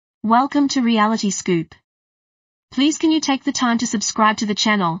Welcome to Reality Scoop. Please can you take the time to subscribe to the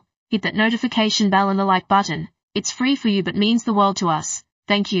channel, hit that notification bell and the like button. It's free for you but means the world to us.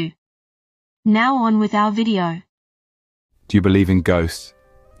 Thank you. Now on with our video. Do you believe in ghosts?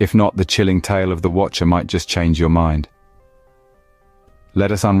 If not, the chilling tale of the Watcher might just change your mind.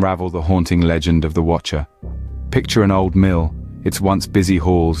 Let us unravel the haunting legend of the Watcher. Picture an old mill, its once busy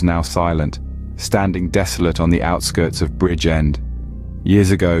halls now silent, standing desolate on the outskirts of Bridgend.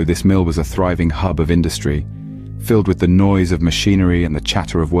 Years ago, this mill was a thriving hub of industry, filled with the noise of machinery and the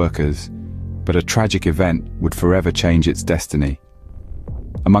chatter of workers, but a tragic event would forever change its destiny.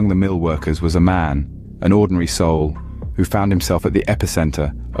 Among the mill workers was a man, an ordinary soul, who found himself at the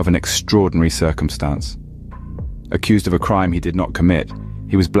epicenter of an extraordinary circumstance. Accused of a crime he did not commit,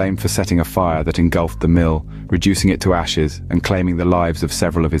 he was blamed for setting a fire that engulfed the mill, reducing it to ashes and claiming the lives of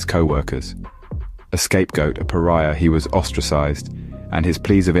several of his co-workers. A scapegoat, a pariah, he was ostracized, and his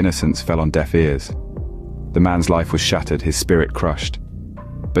pleas of innocence fell on deaf ears. The man's life was shattered, his spirit crushed.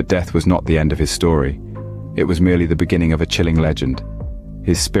 But death was not the end of his story. It was merely the beginning of a chilling legend.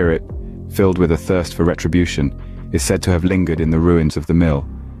 His spirit, filled with a thirst for retribution, is said to have lingered in the ruins of the mill,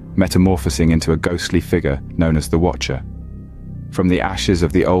 metamorphosing into a ghostly figure known as the Watcher. From the ashes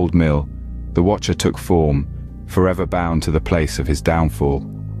of the old mill, the Watcher took form, forever bound to the place of his downfall.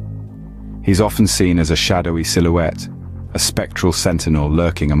 He's often seen as a shadowy silhouette, a spectral sentinel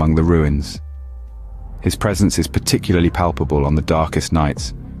lurking among the ruins. His presence is particularly palpable on the darkest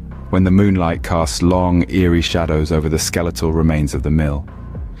nights, when the moonlight casts long, eerie shadows over the skeletal remains of the mill.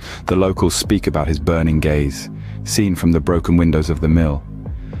 The locals speak about his burning gaze, seen from the broken windows of the mill,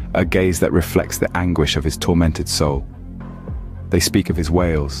 a gaze that reflects the anguish of his tormented soul. They speak of his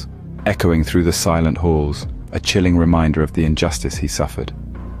wails, echoing through the silent halls, a chilling reminder of the injustice he suffered.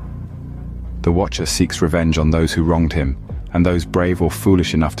 The Watcher seeks revenge on those who wronged him, and those brave or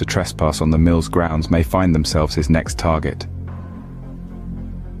foolish enough to trespass on the mill's grounds may find themselves his next target.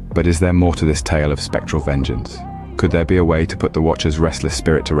 But is there more to this tale of spectral vengeance? Could there be a way to put the Watcher's restless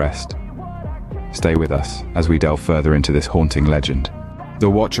spirit to rest? Stay with us as we delve further into this haunting legend.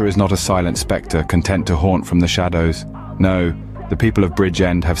 The Watcher is not a silent spectre content to haunt from the shadows. No, the people of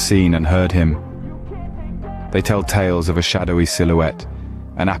Bridgend have seen and heard him. They tell tales of a shadowy silhouette,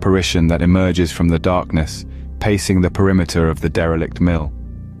 an apparition that emerges from the darkness, pacing the perimeter of the derelict mill.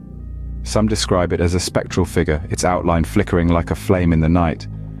 Some describe it as a spectral figure, its outline flickering like a flame in the night,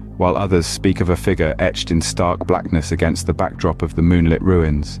 while others speak of a figure etched in stark blackness against the backdrop of the moonlit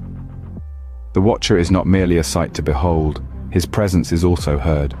ruins. The Watcher is not merely a sight to behold, his presence is also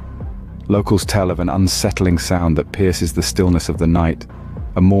heard. Locals tell of an unsettling sound that pierces the stillness of the night,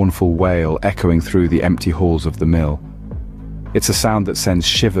 a mournful wail echoing through the empty halls of the mill. It's a sound that sends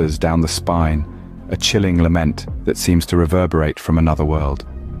shivers down the spine, a chilling lament that seems to reverberate from another world.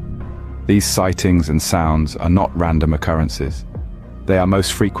 These sightings and sounds are not random occurrences. They are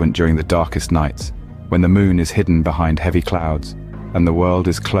most frequent during the darkest nights, when the moon is hidden behind heavy clouds, and the world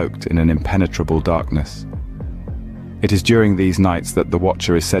is cloaked in an impenetrable darkness. It is during these nights that the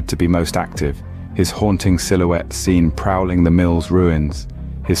Watcher is said to be most active, his haunting silhouette seen prowling the mill's ruins,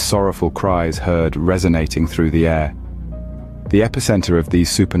 his sorrowful cries heard resonating through the air. The epicenter of these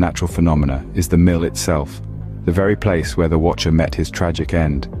supernatural phenomena is the mill itself, the very place where the Watcher met his tragic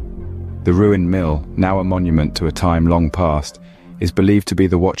end. The ruined mill, now a monument to a time long past, is believed to be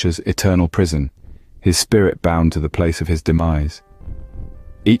the Watcher's eternal prison, his spirit bound to the place of his demise.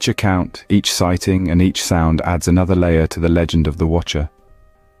 Each account, each sighting, and each sound adds another layer to the legend of the Watcher.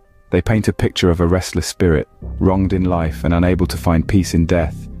 They paint a picture of a restless spirit, wronged in life and unable to find peace in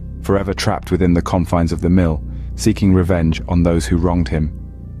death, forever trapped within the confines of the mill, seeking revenge on those who wronged him.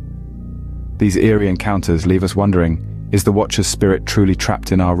 These eerie encounters leave us wondering, is the Watcher's spirit truly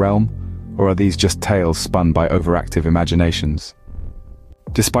trapped in our realm, or are these just tales spun by overactive imaginations?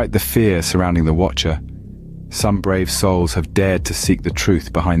 Despite the fear surrounding the Watcher, some brave souls have dared to seek the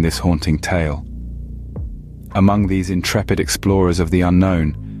truth behind this haunting tale. Among these intrepid explorers of the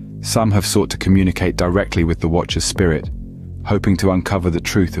unknown, some have sought to communicate directly with the Watcher's spirit, hoping to uncover the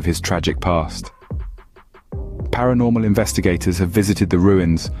truth of his tragic past. Paranormal investigators have visited the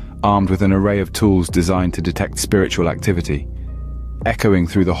ruins, armed with an array of tools designed to detect spiritual activity. Echoing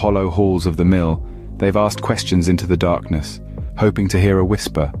through the hollow halls of the mill, they've asked questions into the darkness, hoping to hear a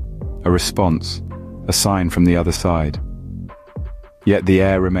whisper, a response, a sign from the other side. Yet the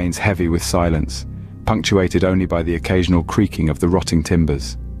air remains heavy with silence, punctuated only by the occasional creaking of the rotting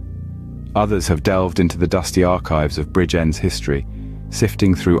timbers. Others have delved into the dusty archives of Bridgend's history,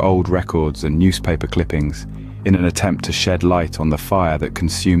 sifting through old records and newspaper clippings, in an attempt to shed light on the fire that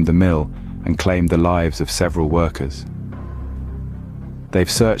consumed the mill and claimed the lives of several workers. They've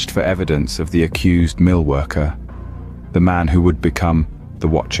searched for evidence of the accused mill worker, the man who would become the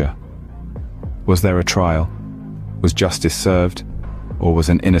Watcher. Was there a trial? Was justice served? Or was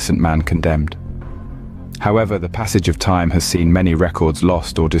an innocent man condemned? However, the passage of time has seen many records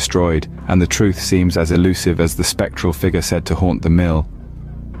lost or destroyed, and the truth seems as elusive as the spectral figure said to haunt the mill.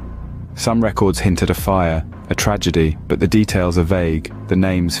 Some records hint at a fire, a tragedy, but the details are vague, the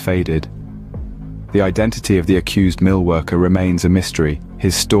names faded. The identity of the accused mill worker remains a mystery,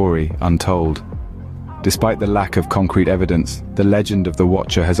 his story untold. Despite the lack of concrete evidence, the legend of the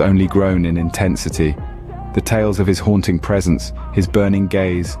Watcher has only grown in intensity. The tales of his haunting presence, his burning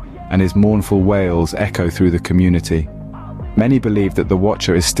gaze, and his mournful wails echo through the community. Many believe that the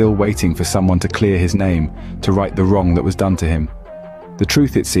Watcher is still waiting for someone to clear his name, to right the wrong that was done to him. The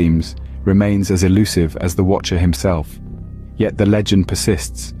truth, it seems, remains as elusive as the Watcher himself. Yet the legend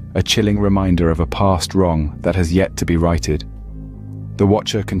persists, a chilling reminder of a past wrong that has yet to be righted. The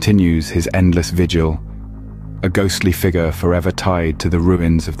Watcher continues his endless vigil, a ghostly figure forever tied to the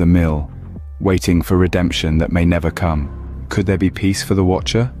ruins of the mill, waiting for redemption that may never come. Could there be peace for the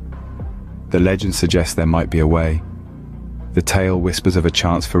Watcher? The legend suggests there might be a way. The tale whispers of a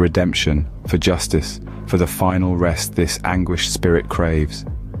chance for redemption, for justice, for the final rest this anguished spirit craves.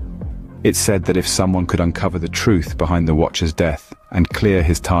 It's said that if someone could uncover the truth behind the Watcher's death and clear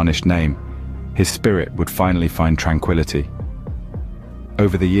his tarnished name, his spirit would finally find tranquility.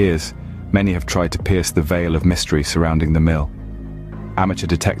 Over the years, many have tried to pierce the veil of mystery surrounding the mill. Amateur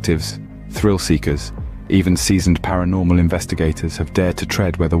detectives, thrill seekers, even seasoned paranormal investigators have dared to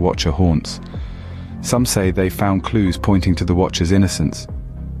tread where the Watcher haunts. Some say they found clues pointing to the Watcher's innocence,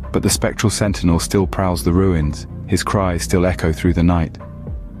 but the spectral sentinel still prowls the ruins, his cries still echo through the night.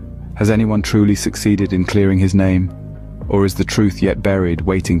 Has anyone truly succeeded in clearing his name, or is the truth yet buried,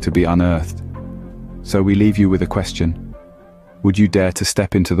 waiting to be unearthed? So we leave you with a question. Would you dare to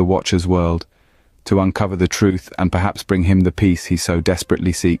step into the Watcher's world, to uncover the truth and perhaps bring him the peace he so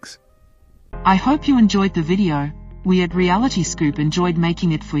desperately seeks? I hope you enjoyed the video. We at Reality Scoop enjoyed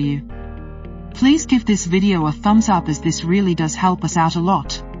making it for you. Please give this video a thumbs up, as this really does help us out a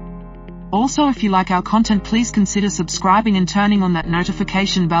lot. Also, if you like our content, please consider subscribing and turning on that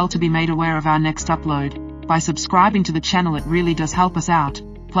notification bell to be made aware of our next upload. By subscribing to the channel, it really does help us out,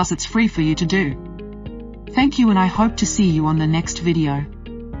 plus it's free for you to do. Thank you, and I hope to see you on the next video.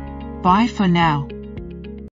 Bye for now.